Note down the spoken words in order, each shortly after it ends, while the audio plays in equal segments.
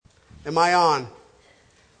Am I on?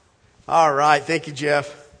 All right. Thank you,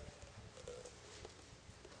 Jeff.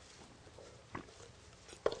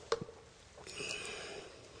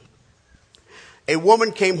 A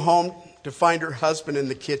woman came home to find her husband in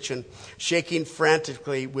the kitchen, shaking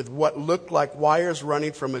frantically with what looked like wires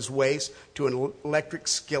running from his waist to an electric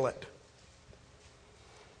skillet.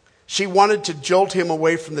 She wanted to jolt him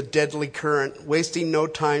away from the deadly current. Wasting no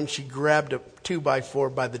time, she grabbed a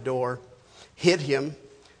 2x4 by the door, hit him,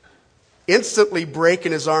 instantly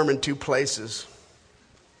breaking his arm in two places.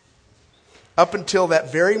 Up until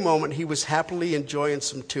that very moment, he was happily enjoying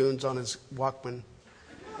some tunes on his Walkman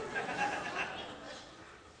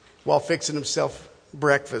while fixing himself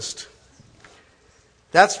breakfast.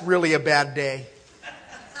 That's really a bad day.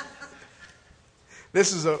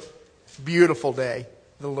 This is a beautiful day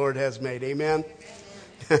the Lord has made. Amen?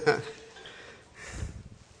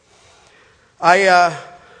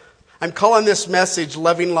 I'm calling this message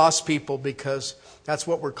Loving Lost People because that's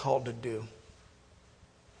what we're called to do.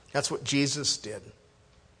 That's what Jesus did.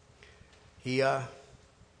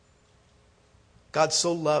 God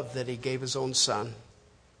so loved that he gave his own son.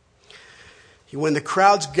 When the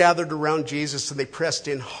crowds gathered around Jesus and they pressed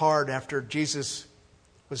in hard after Jesus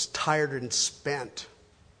was tired and spent,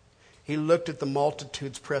 he looked at the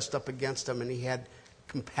multitudes pressed up against him and he had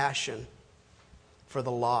compassion for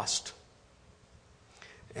the lost.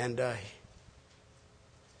 And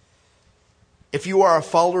if you are a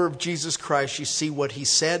follower of Jesus Christ, you see what he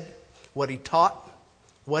said, what he taught,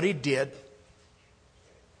 what he did,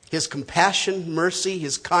 his compassion, mercy,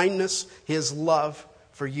 his kindness, his love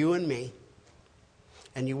for you and me.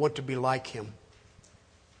 And you want to be like him.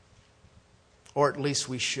 Or at least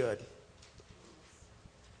we should.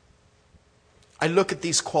 I look at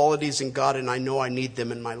these qualities in God and I know I need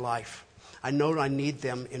them in my life. I know I need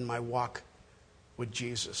them in my walk with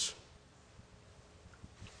Jesus.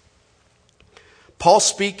 Paul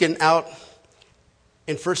speaking out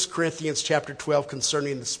in 1 Corinthians chapter 12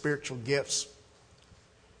 concerning the spiritual gifts.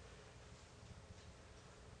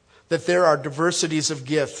 That there are diversities of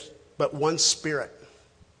gifts, but one Spirit.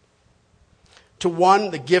 To one,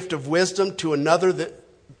 the gift of wisdom. To another,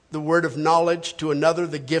 the word of knowledge. To another,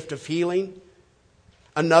 the gift of healing.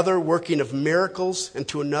 Another, working of miracles. And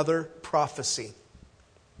to another, prophecy.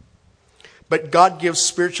 But God gives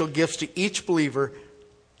spiritual gifts to each believer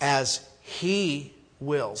as he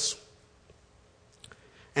wills.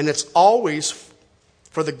 And it's always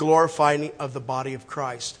for the glorifying of the body of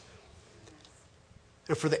Christ.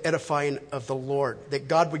 And for the edifying of the Lord. That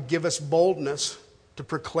God would give us boldness to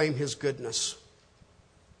proclaim his goodness.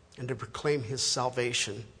 And to proclaim his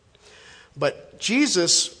salvation. But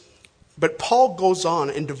Paul goes on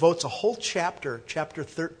and devotes a whole chapter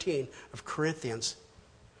 13 of Corinthians,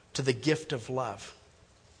 to the gift of love.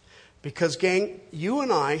 Because, gang, you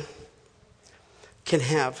and I can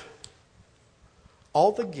have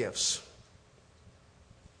all the gifts.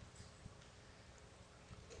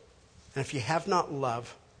 And if you have not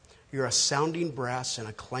love, you're a sounding brass and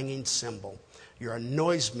a clanging cymbal. You're a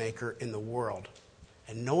noisemaker in the world.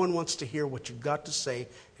 And no one wants to hear what you've got to say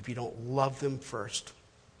if you don't love them first.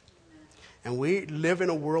 And we live in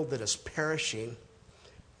a world that is perishing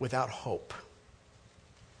without hope.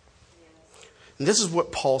 And this is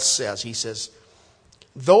what Paul says. He says,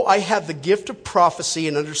 though I have the gift of prophecy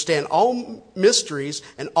and understand all mysteries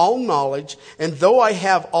and all knowledge, and though I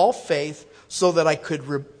have all faith so that I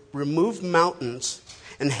could remove mountains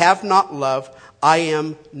and have not love, I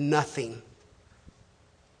am nothing.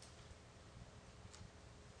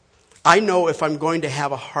 I know if I'm going to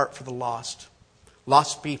have a heart for the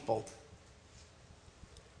lost people,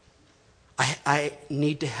 I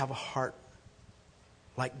need to have a heart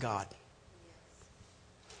like God.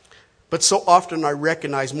 But so often I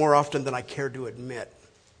recognize, more often than I care to admit,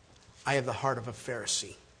 I have the heart of a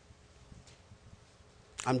Pharisee.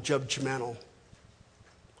 I'm judgmental.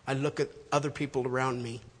 I look at other people around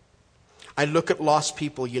me. I look at lost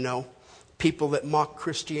people, people that mock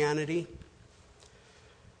Christianity.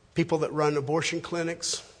 People that run abortion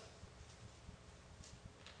clinics.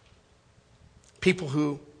 People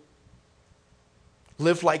who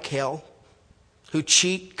live like hell. Who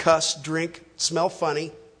cheat, cuss, drink, smell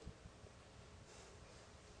funny.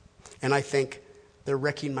 And I think they're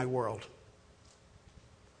wrecking my world.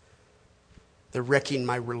 They're wrecking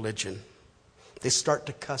my religion. They start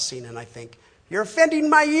to cussing and I think, you're offending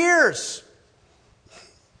my ears.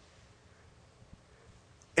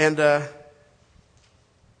 And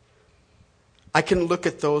I can look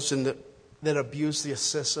at those that abuse the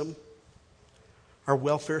system, our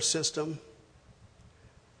welfare system,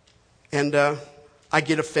 and I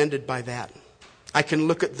get offended by that. I can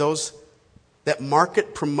look at those that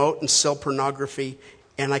market, promote, and sell pornography,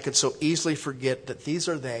 and I could so easily forget that these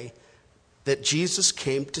are they that Jesus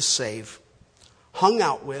came to save, hung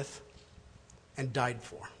out with, and died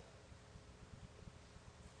for.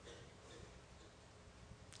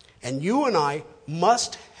 And you and I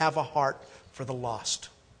must have a heart for the lost.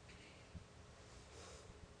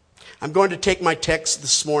 I'm going to take my text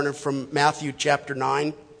this morning from Matthew chapter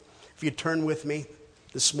 9. If you turn with me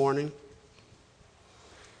this morning.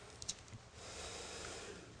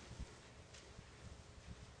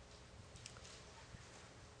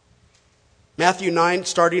 Matthew 9,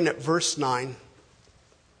 starting at verse 9.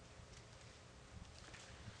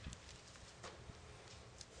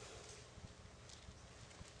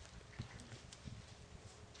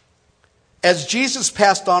 As Jesus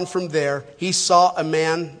passed on from there, he saw a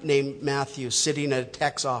man named Matthew sitting at a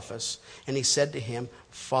tax office, and he said to him,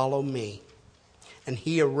 "Follow me." And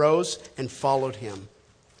he arose and followed him.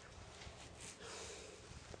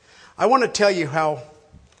 I want to tell you how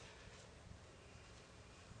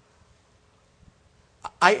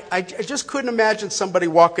I just couldn't imagine somebody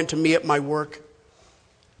walking to me at my work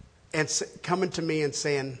and coming to me and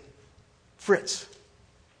saying, "Fritz,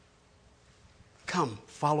 come,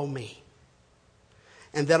 follow me."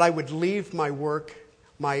 And that I would leave my work,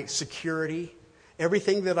 my security,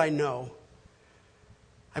 everything that I know.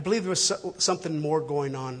 I believe there was something more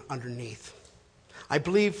going on underneath. I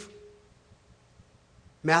believe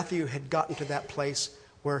Matthew had gotten to that place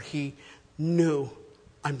where he knew,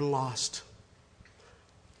 I'm lost.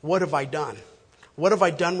 What have I done? What have I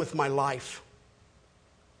done with my life?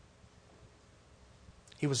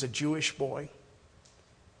 He was a Jewish boy.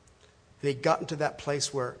 And he'd gotten to that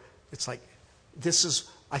place where it's like,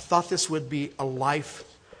 I thought this would be a life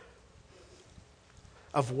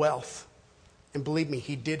of wealth. And believe me,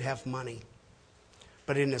 he did have money.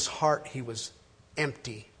 But in his heart, he was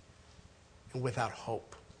empty and without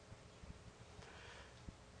hope.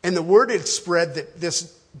 And the word had spread that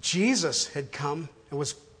this Jesus had come and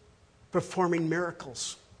was performing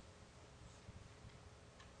miracles.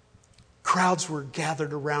 Crowds were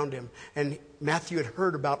gathered around him. And Matthew had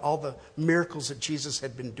heard about all the miracles that Jesus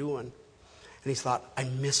had been doing. And he thought, I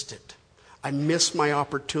missed it. I missed my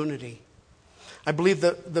opportunity. I believe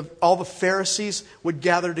that all the Pharisees would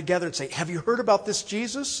gather together and say, have you heard about this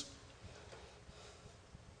Jesus?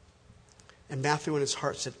 And Matthew in his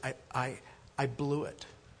heart said, I blew it.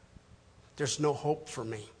 There's no hope for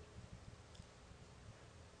me.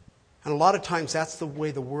 And a lot of times that's the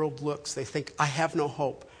way the world looks. They think, I have no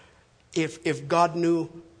hope. If God knew,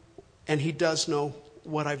 and he does know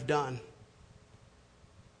what I've done,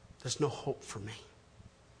 there's no hope for me.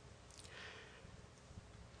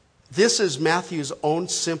 This is Matthew's own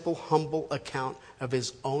simple, humble account of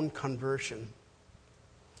his own conversion.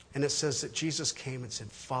 And it says that Jesus came and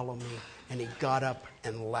said, follow me. And he got up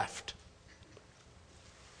and left.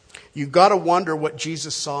 You've got to wonder what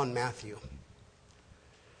Jesus saw in Matthew.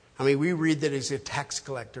 I mean, we read that he's a tax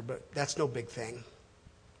collector, but that's no big thing.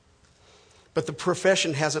 But the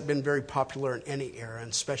profession hasn't been very popular in any era,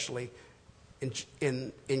 and especially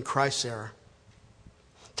in Christ's era.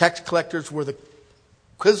 Tax collectors were the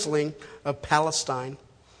Quisling of Palestine.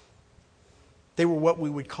 They were what we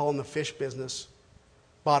would call in the fish business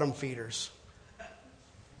bottom feeders.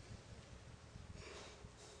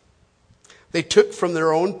 They took from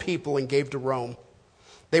their own people and gave to Rome.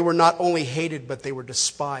 They were not only hated, but they were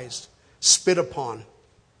despised, spit upon.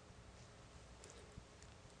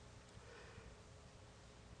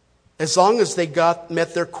 As long as they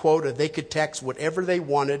met their quota, they could tax whatever they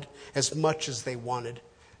wanted, as much as they wanted,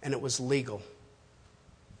 and it was legal.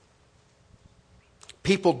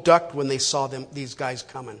 People ducked when they saw these guys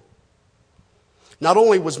coming. Not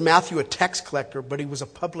only was Matthew a tax collector, but he was a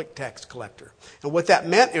public tax collector. And what that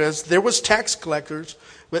meant is there was tax collectors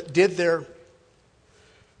that did their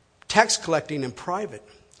tax collecting in private,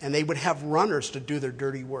 and they would have runners to do their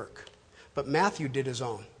dirty work. But Matthew did his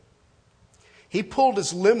own. He pulled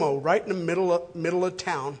his limo right in the middle of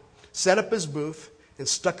town, set up his booth, and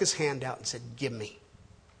stuck his hand out and said, give me.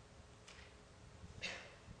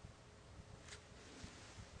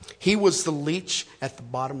 He was the leech at the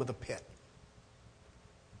bottom of the pit.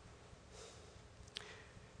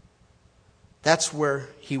 That's where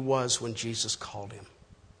he was when Jesus called him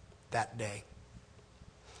that day.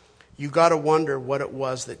 You got to wonder what it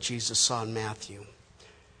was that Jesus saw in Matthew.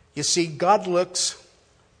 You see,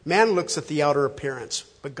 man looks at the outer appearance,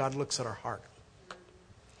 but God looks at our heart.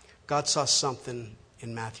 God saw something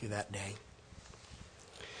in Matthew that day.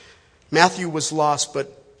 Matthew was lost,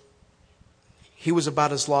 but he was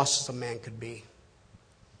about as lost as a man could be.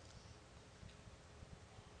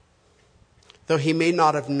 Though he may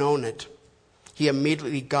not have known it, he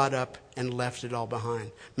immediately got up and left it all behind.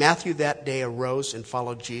 Matthew that day arose and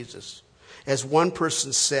followed Jesus. As one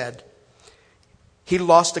person said, he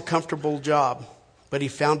lost a comfortable job, but he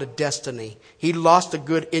found a destiny. He lost a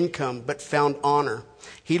good income, but found honor.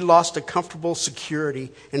 He lost a comfortable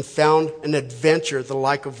security and found an adventure the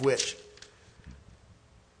like of which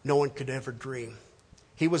no one could ever dream.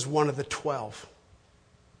 He was one of the 12.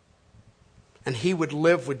 And he would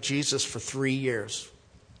live with Jesus for 3 years.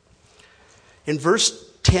 In verse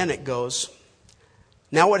 10 it goes,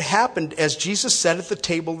 "Now it happened as Jesus sat at the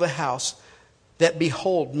table of the house, that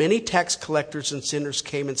behold, many tax collectors and sinners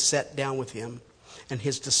came and sat down with him and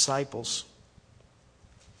his disciples.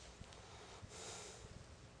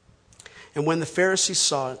 And when the Pharisees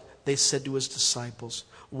saw it, they said to his disciples,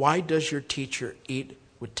 'Why does your teacher eat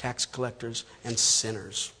with tax collectors and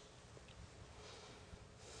sinners?'"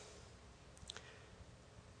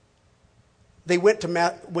 They went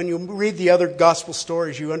to when you read the other gospel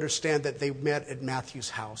stories, you understand that they met at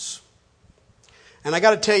Matthew's house. And I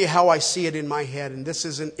got to tell you how I see it in my head, and this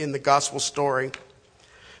isn't in the gospel story,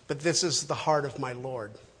 but this is the heart of my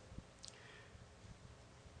Lord.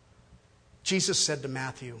 Jesus said to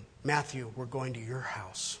Matthew, "Matthew, we're going to your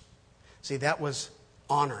house." See, that was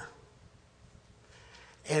honor.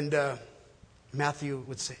 And Matthew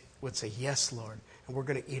would say, "Yes, Lord, and we're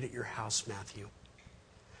going to eat at your house, Matthew.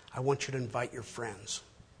 I want you to invite your friends."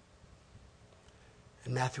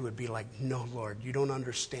 And Matthew would be like, "No, Lord, you don't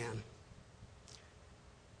understand.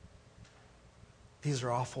 These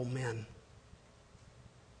are awful men.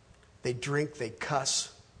 They drink, they cuss,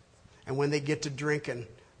 and when they get to drinking,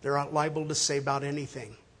 they're liable to say about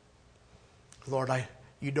anything. Lord,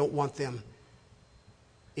 you don't want them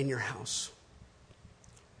in your house."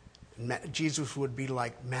 And Jesus would be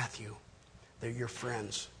like, "Matthew, they're your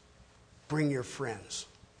friends. Bring your friends."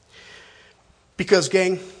 Because,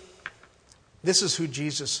 gang, this is who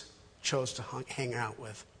Jesus chose to hang out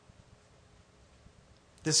with.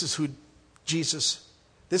 This is who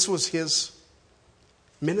this was his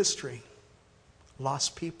ministry.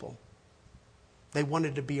 Lost people. They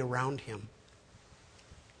wanted to be around him.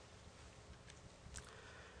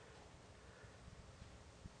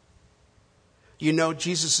 You know,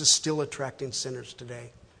 Jesus is still attracting sinners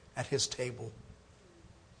today at his table.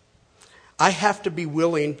 I have to be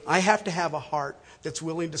willing, I have to have a heart that's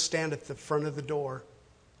willing to stand at the front of the door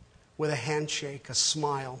with a handshake, a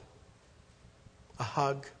smile, a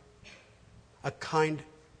hug, a kind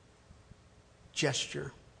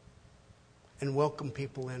gesture, and welcome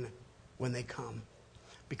people in when they come.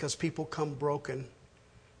 Because people come broken,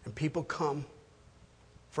 and people come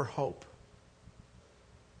for hope.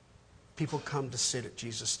 People come to sit at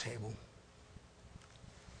Jesus' table.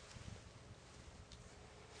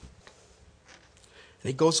 And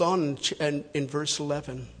he goes on in verse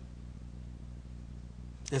 11.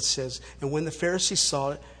 It says, "And when the Pharisees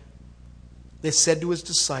saw it, they said to his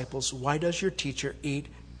disciples, 'Why does your teacher eat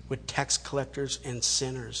with tax collectors and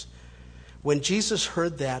sinners?' When Jesus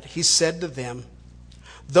heard that, he said to them,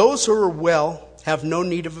 'Those who are well have no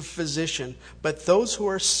need of a physician, but those who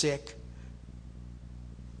are sick.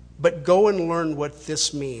 But go and learn what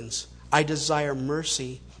this means. I desire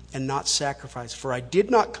mercy and not sacrifice, for I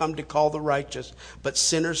did not come to call the righteous, but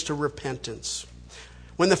sinners to repentance.'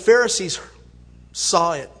 When the Pharisees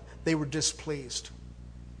saw it, they were displeased.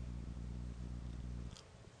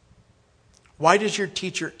 Why does your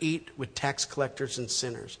teacher eat with tax collectors and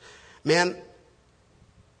sinners? Man,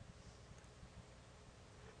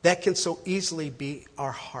 that can so easily be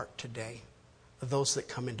our heart today, of those that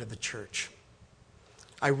come into the church.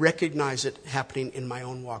 I recognize it happening in my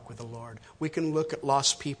own walk with the Lord. We can look at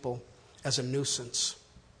lost people as a nuisance,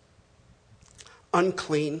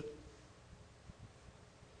 unclean.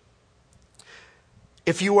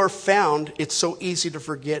 If you are found, it's so easy to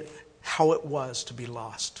forget how it was to be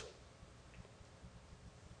lost.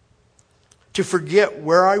 To forget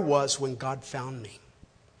where I was when God found me.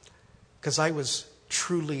 Because I was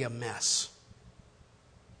truly a mess.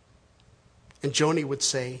 And Joni would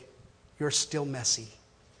say, "You're still messy."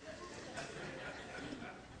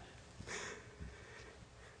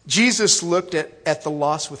 Jesus looked at the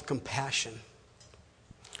lost with compassion.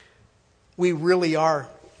 We really are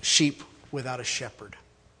sheep without a shepherd.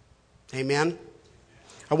 Amen?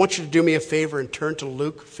 I want you to do me a favor and turn to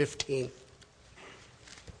Luke 15.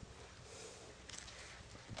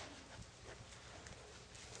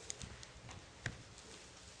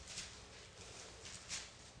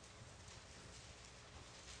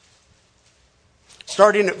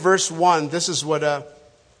 Starting at verse 1, this is what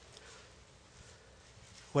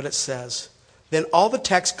it says. "Then all the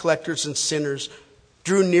tax collectors and sinners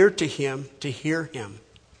drew near to him to hear him.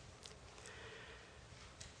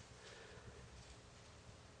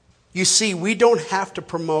 You see, we don't have to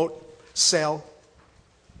promote, sell,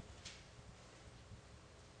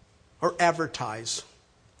 or advertise.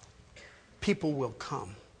 People will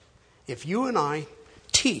come. If you and I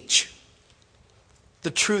teach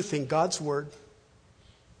the truth in God's Word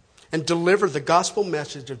and deliver the gospel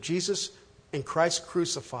message of Jesus and Christ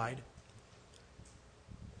crucified,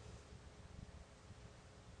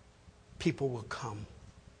 people will come.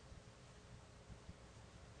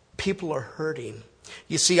 People are hurting.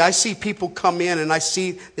 You see, I see people come in and I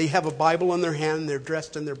see they have a Bible in their hand and they're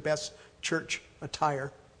dressed in their best church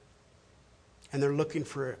attire. And they're looking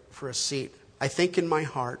for a seat. I think in my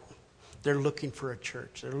heart, they're looking for a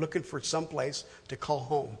church. They're looking for some place to call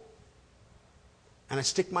home. And I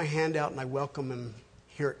stick my hand out and I welcome them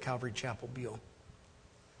here at Calvary Chapel Buell.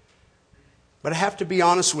 But I have to be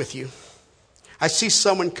honest with you. I see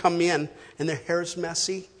someone come in and their hair is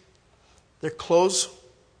messy. Their clothes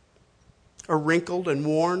are wrinkled and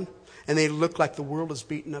worn. And they look like the world is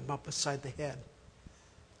beating them up beside the head.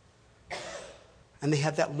 And they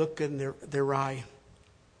have that look in their eye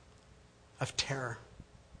of terror.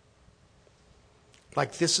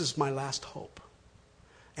 Like, this is my last hope.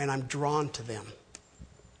 And I'm drawn to them.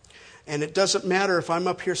 And it doesn't matter if I'm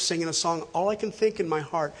up here singing a song. All I can think in my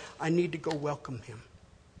heart, I need to go welcome him.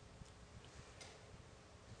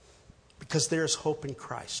 Because there's hope in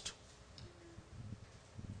Christ.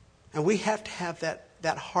 And we have to have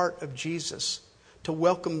that heart of Jesus to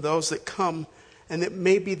welcome those that come, and it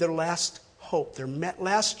may be their last hope, their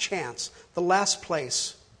last chance, the last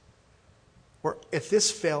place where if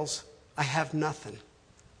this fails, I have nothing.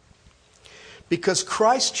 Because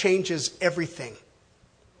Christ changes everything.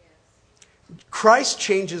 Christ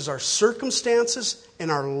changes our circumstances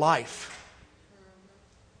and our life.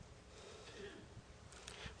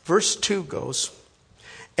 Verse 2 goes,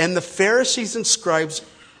 and the Pharisees and scribes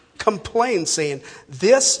complained, saying,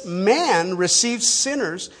 this man receives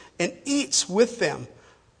sinners and eats with them.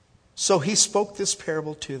 So he spoke this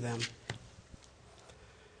parable to them.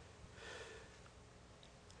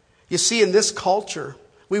 You see, in this culture,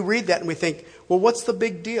 we read that and we think, well, what's the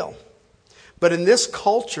big deal? But in this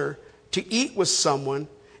culture, to eat with someone,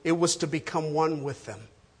 it was to become one with them.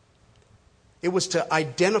 It was to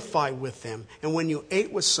identify with them. And when you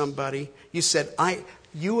ate with somebody, you said,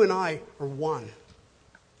 you and I are one.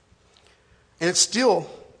 And it's still,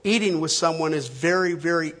 eating with someone is very,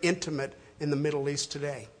 very intimate in the Middle East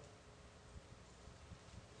today.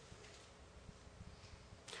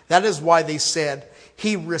 That is why they said,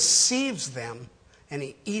 he receives them and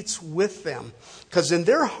he eats with them. Because in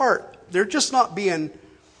their heart, they're just not being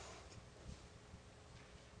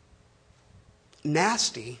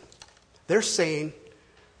nasty. They're saying,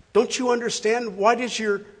 don't you understand? Why does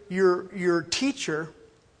your teacher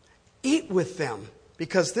eat with them?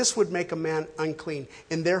 Because this would make a man unclean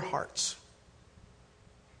in their hearts.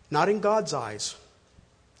 Not in God's eyes.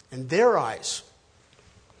 In their eyes.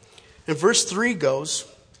 And verse 3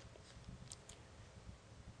 goes,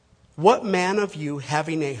 what man of you,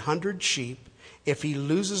 having 100 sheep, if he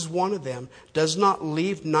loses one of them, does not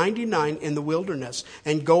leave 99 in the wilderness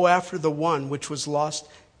and go after the one which was lost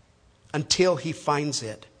until he finds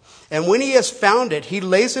it? And when he has found it, he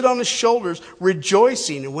lays it on his shoulders,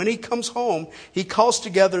 rejoicing. And when he comes home, he calls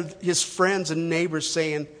together his friends and neighbors,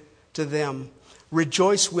 saying to them,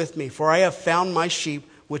 rejoice with me, for I have found my sheep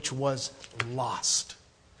which was lost.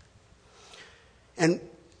 And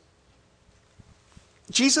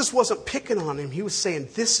Jesus wasn't picking on him. He was saying,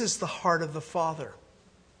 this is the heart of the Father.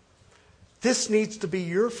 This needs to be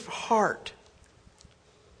your heart.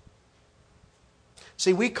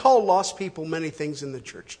 See, we call lost people many things in the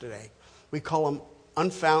church today. We call them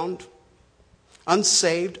unfound,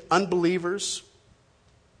 unsaved, unbelievers,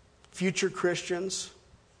 future Christians,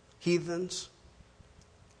 heathens.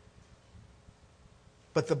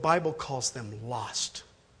 But the Bible calls them lost.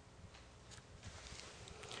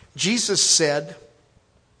 Jesus said,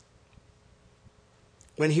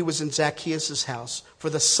 when he was in Zacchaeus' house, for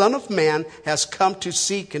the Son of Man has come to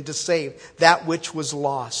seek and to save that which was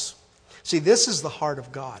lost. See, this is the heart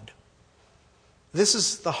of God. This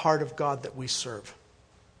is the heart of God that we serve.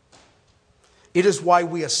 It is why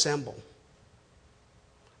we assemble.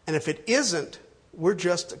 And if it isn't, we're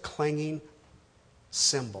just a clanging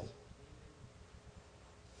cymbal.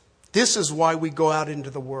 This is why we go out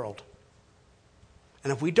into the world.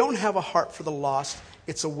 And if we don't have a heart for the lost,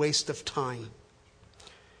 it's a waste of time.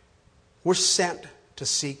 We're sent to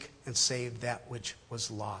seek and save that which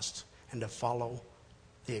was lost and to follow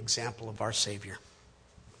the example of our Savior.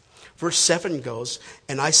 Verse 7 goes,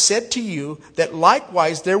 "And I said to you that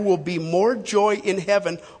likewise there will be more joy in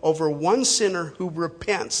heaven over one sinner who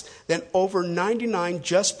repents than over 99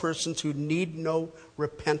 just persons who need no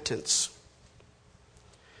repentance."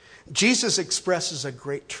 Jesus expresses a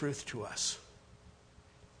great truth to us.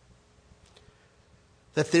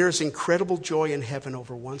 That there is incredible joy in heaven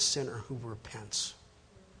over one sinner who repents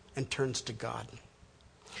and turns to God.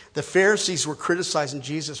 The Pharisees were criticizing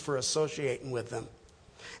Jesus for associating with them.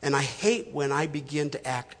 And I hate when I begin to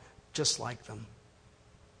act just like them.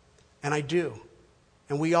 And I do.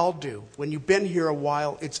 And we all do. When you've been here a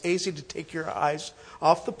while, it's easy to take your eyes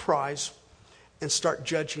off the prize and start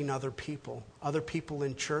judging other people. Other people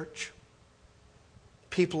in church.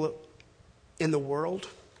 People in the world.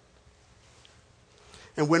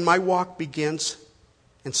 And when my walk begins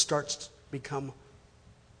and starts to become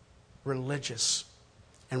religious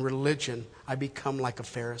and religion, I become like a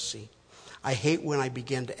Pharisee. I hate when I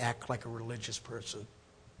begin to act like a religious person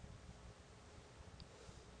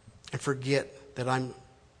and forget that I'm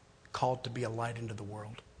called to be a light into the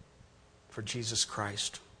world for Jesus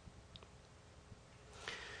Christ.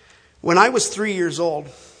 When I was 3 years old,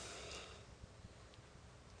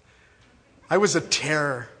 I was a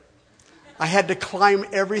terror. I had to climb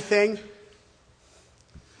everything,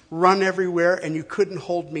 run everywhere, and you couldn't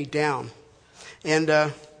hold me down. And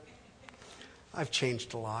I've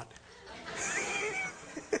changed a lot.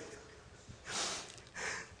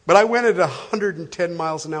 But I went at 110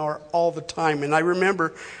 miles an hour all the time. And I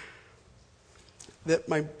remember that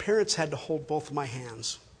my parents had to hold both of my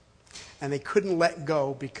hands. And they couldn't let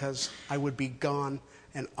go because I would be gone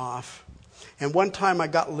and off. And one time I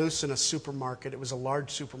got loose in a supermarket. It was a large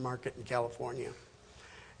supermarket in California.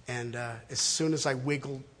 And as soon as I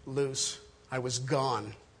wiggled loose, I was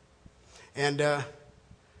gone. And the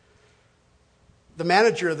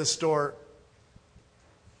manager of the store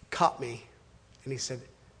caught me. And he said,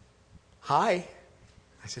 "Hi."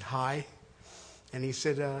 I said, "Hi." And he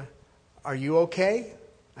said, "Are you okay?"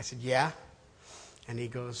 I said, "Yeah." And he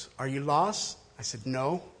goes, "Are you lost?" I said,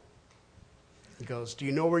 "No." He goes, "Do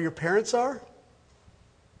you know where your parents are?"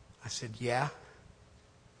 I said, "Yeah."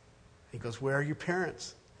 He goes, "Where are your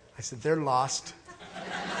parents?" I said, "They're lost."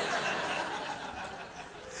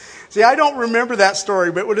 See, I don't remember that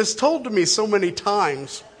story, but it was told to me so many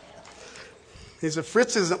times. He said,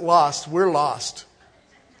 "Fritz isn't lost, we're lost."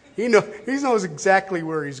 He knows exactly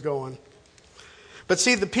where he's going. But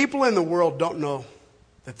see, the people in the world don't know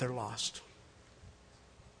that they're lost.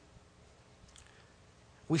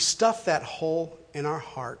 We stuff that hole in our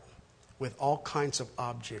heart with all kinds of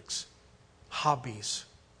objects, hobbies,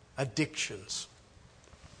 addictions.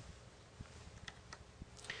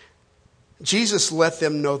 Jesus let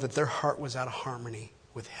them know that their heart was out of harmony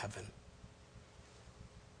with heaven.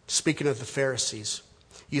 Speaking of the Pharisees,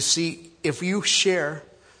 you see, if you share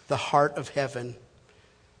the heart of heaven,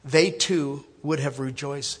 they too would have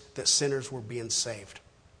rejoiced that sinners were being saved.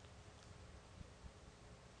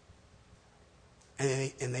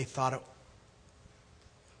 And they thought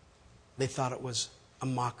it was a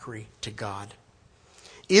mockery to God.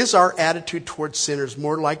 Is our attitude towards sinners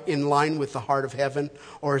more like in line with the heart of heaven,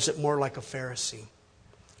 or is it more like a Pharisee?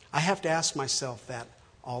 I have to ask myself that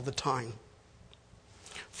all the time.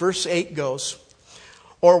 Verse 8 goes,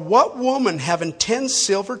 "Or what woman having 10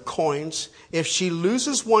 silver coins, if she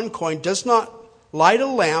loses one coin, does not light a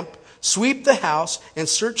lamp, sweep the house, and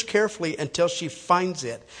search carefully until she finds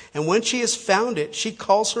it? And when she has found it, she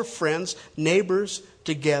calls her friends, neighbors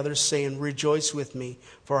together, saying, 'Rejoice with me,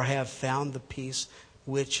 for I have found the piece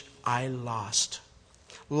which I lost.'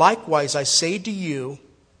 Likewise, I say to you,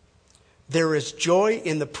 there is joy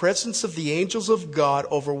in the presence of the angels of God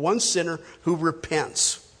over one sinner who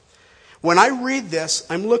repents." When I read this,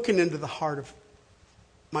 I'm looking into the heart of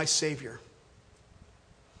my Savior.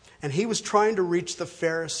 And he was trying to reach the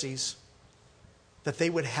Pharisees that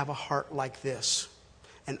they would have a heart like this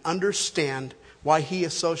and understand why he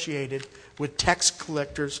associated with tax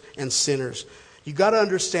collectors and sinners. You got to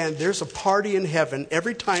understand there's a party in heaven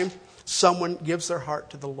every time someone gives their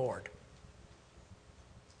heart to the Lord.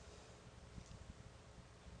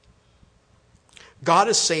 God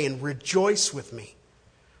is saying, "Rejoice with me.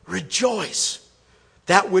 Rejoice.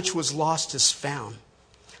 That which was lost is found."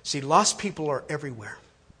 See, lost people are everywhere.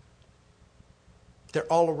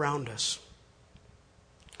 They're all around us.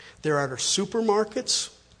 They're at our supermarkets.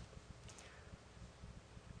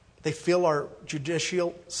 They fill our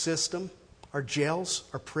judicial system, our jails,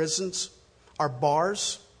 our prisons, our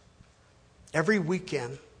bars, every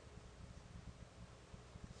weekend.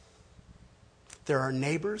 They're our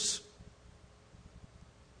neighbors,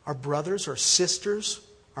 our brothers, our sisters,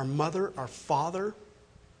 our mother, our father,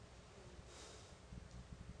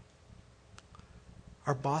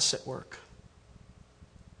 our boss at work.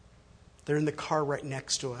 They're in the car right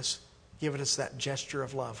next to us, giving us that gesture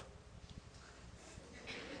of love.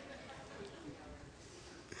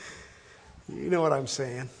 You know what I'm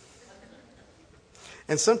saying?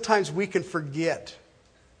 And sometimes we can forget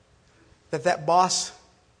that boss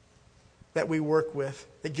that we work with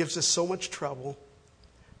that gives us so much trouble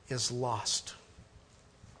is lost.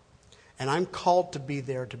 And I'm called to be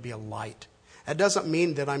there to be a light. That doesn't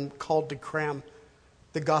mean that I'm called to cram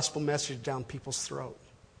the gospel message down people's throat.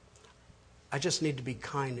 I just need to be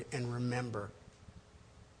kind and remember.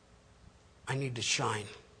 I need to shine.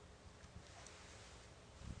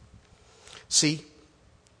 See,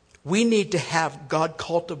 we need to have God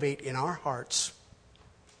cultivate in our hearts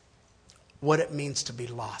what it means to be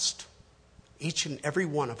lost. Each and every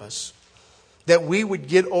one of us. That we would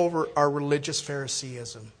get over our religious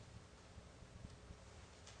Phariseeism.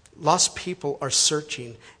 Lost people are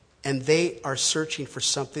searching, and they are searching for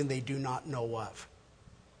something they do not know of.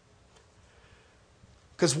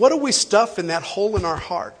 Because what do we stuff in that hole in our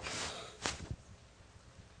heart?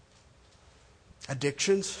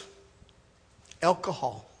 Addictions,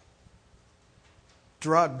 alcohol,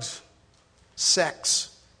 drugs,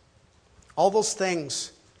 sex, all those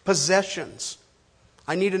things, possessions.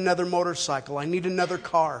 I need another motorcycle. I need another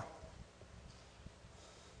car.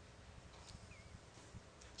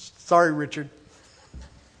 Sorry, Richard.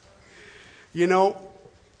 You know,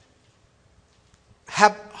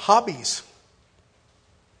 have hobbies.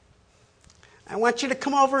 I want you to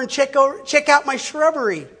come over and check out my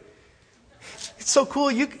shrubbery. It's so cool.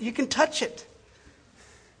 You can touch it.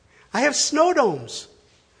 I have snow domes.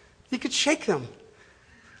 You could shake them.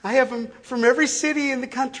 I have them from every city in the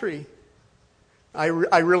country. I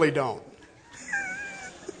really don't.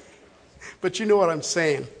 But you know what I'm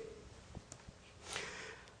saying.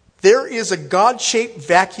 There is a God-shaped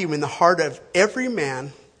vacuum in the heart of every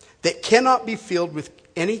man that cannot be filled with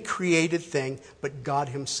any created thing but God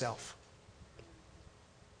Himself.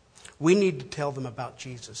 We need to tell them about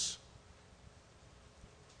Jesus.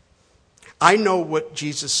 I know what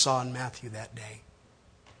Jesus saw in Matthew that day.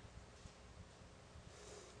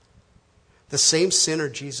 The same sinner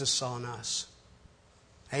Jesus saw in us.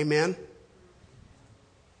 Amen?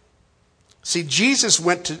 See, Jesus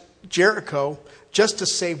went to Jericho just to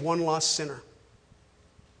save one lost sinner.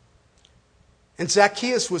 And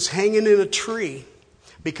Zacchaeus was hanging in a tree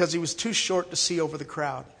because he was too short to see over the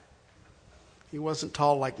crowd. He wasn't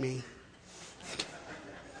tall like me.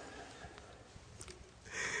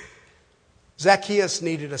 Zacchaeus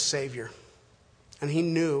needed a Savior. And he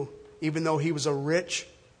knew, even though he was a rich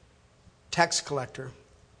tax collector,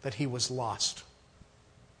 that he was lost.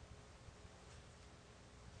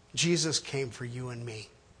 Jesus came for you and me.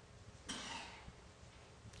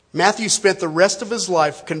 Matthew spent the rest of his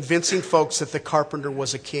life convincing folks that the carpenter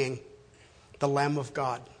was a king, the Lamb of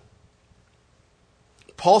God.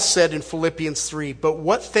 Paul said in Philippians 3, "But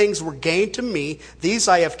what things were gained to me, these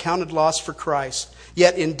I have counted loss for Christ.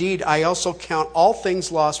 Yet indeed I also count all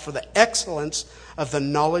things lost for the excellence of the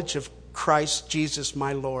knowledge of Christ Jesus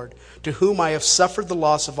my Lord, to whom I have suffered the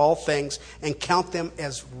loss of all things and count them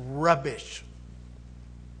as rubbish,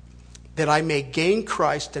 that I may gain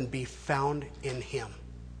Christ and be found in Him."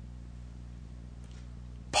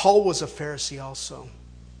 Paul was a Pharisee also.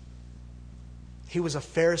 He was a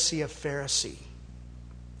Pharisee of Pharisee.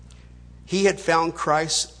 He had found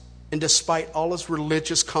Christ, and despite all his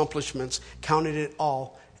religious accomplishments, counted it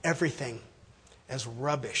all, everything, as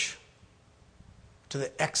rubbish to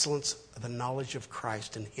the excellence of the knowledge of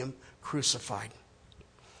Christ and Him crucified.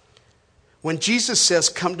 When Jesus says,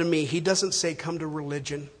 "Come to me," He doesn't say come to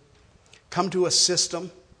religion, come to a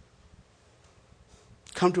system,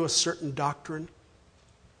 come to a certain doctrine.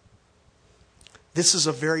 This is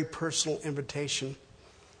a very personal invitation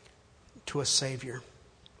to a Savior.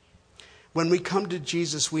 When we come to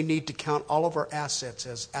Jesus, we need to count all of our assets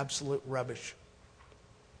as absolute rubbish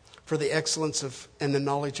for the excellence of and the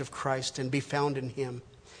knowledge of Christ and be found in Him.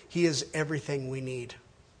 He is everything we need.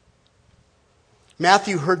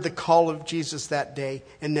 Matthew heard the call of Jesus that day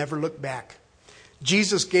and never looked back.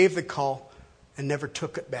 Jesus gave the call and never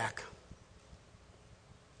took it back.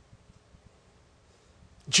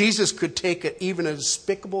 Jesus could take even a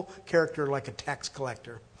despicable character like a tax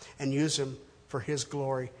collector and use him for His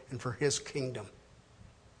glory and for His kingdom.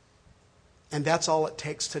 And that's all it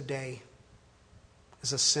takes today,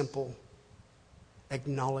 is a simple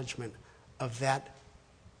acknowledgement of that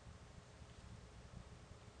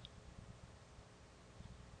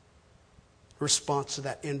response to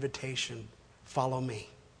that invitation. Follow me.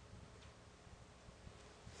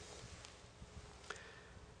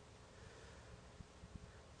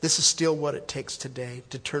 This is still what it takes today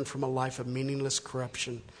to turn from a life of meaningless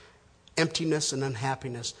corruption, emptiness, and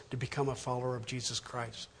unhappiness to become a follower of Jesus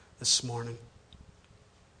Christ this morning.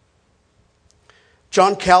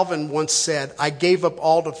 John Calvin once said, "I gave up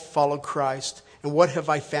all to follow Christ, and what have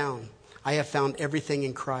I found? I have found everything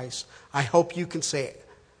in Christ." I hope you can say,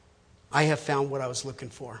 "I have found what I was looking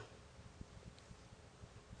for."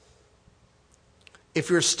 If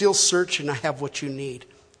you're still searching, I have what you need.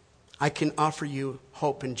 I can offer you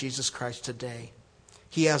hope in Jesus Christ today.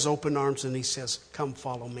 He has open arms and he says, "Come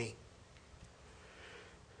follow me."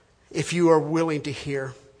 If you are willing to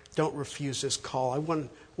hear, don't refuse this call. I want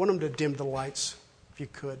them to dim the lights, if you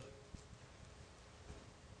could.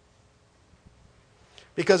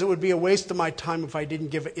 Because it would be a waste of my time if I didn't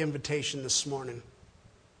give an invitation this morning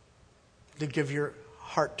to give your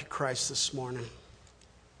heart to Christ this morning.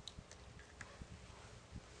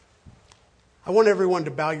 I want everyone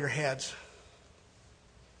to bow your heads.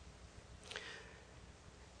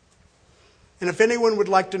 And if anyone would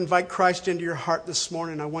like to invite Christ into your heart this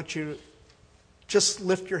morning, I want you to just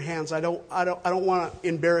lift your hands. I don't want to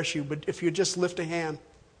embarrass you, but if you just lift a hand.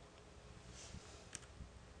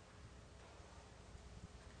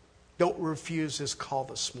 Don't refuse his call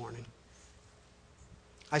this morning.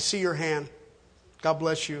 I see your hand. God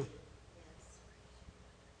bless you.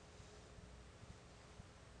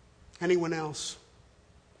 Anyone else?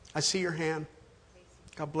 I see your hand.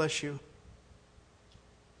 God bless you.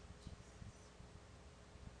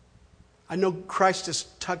 I know Christ is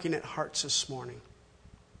tugging at hearts this morning.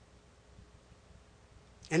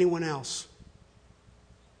 Anyone else?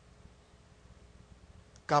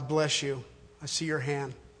 God bless you. I see your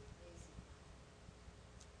hand.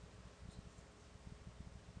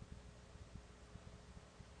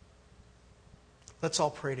 Let's all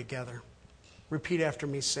pray together. Repeat after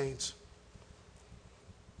me, saints.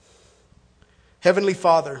 Heavenly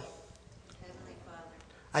Father,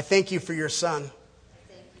 I thank you for your Son.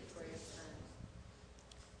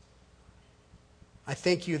 I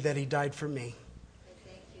thank you that he died for me.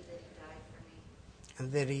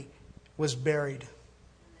 And that he was buried.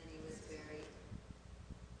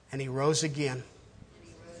 And he rose again.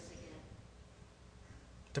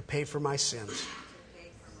 To pay for my sins.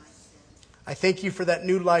 I thank you for that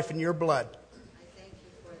new life in your blood.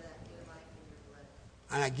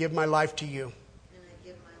 And I give my life to you.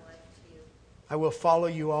 I will follow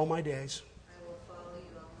you all my days.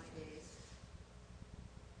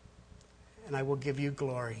 And I will give you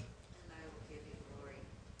glory.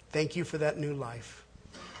 Thank you for that new life.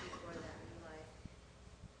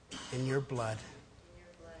 In your blood.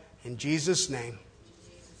 In Jesus' name.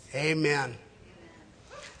 Amen.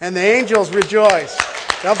 And the angels rejoice.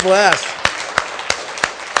 God bless.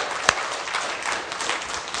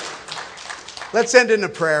 Let's end in a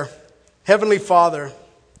prayer. Heavenly Father,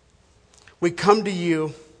 we come to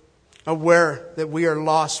you aware that we are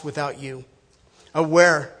lost without you.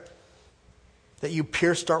 Aware that you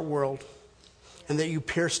pierced our world and that you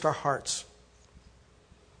pierced our hearts.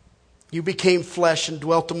 You became flesh and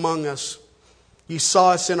dwelt among us. You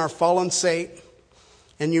saw us in our fallen state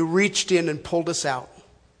and you reached in and pulled us out.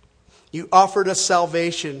 You offered us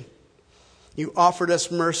salvation. You offered us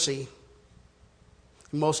mercy.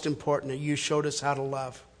 Most important, you showed us how to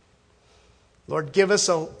love. Lord, give us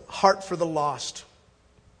a heart for the lost.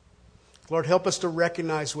 Lord, help us to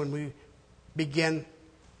recognize when we begin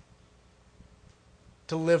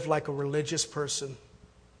to live like a religious person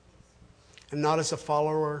and not as a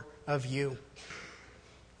follower of you.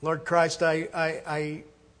 Lord Christ, I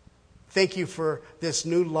thank you for this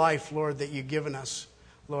new life, Lord, that you've given us,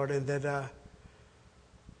 Lord, and that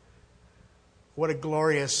what a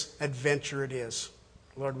glorious adventure it is.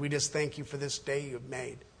 Lord, we just thank you for this day you've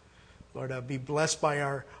made. Lord, be blessed by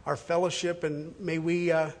our fellowship, and may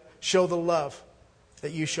we show the love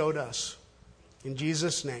that you showed us. In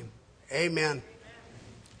Jesus' name, amen.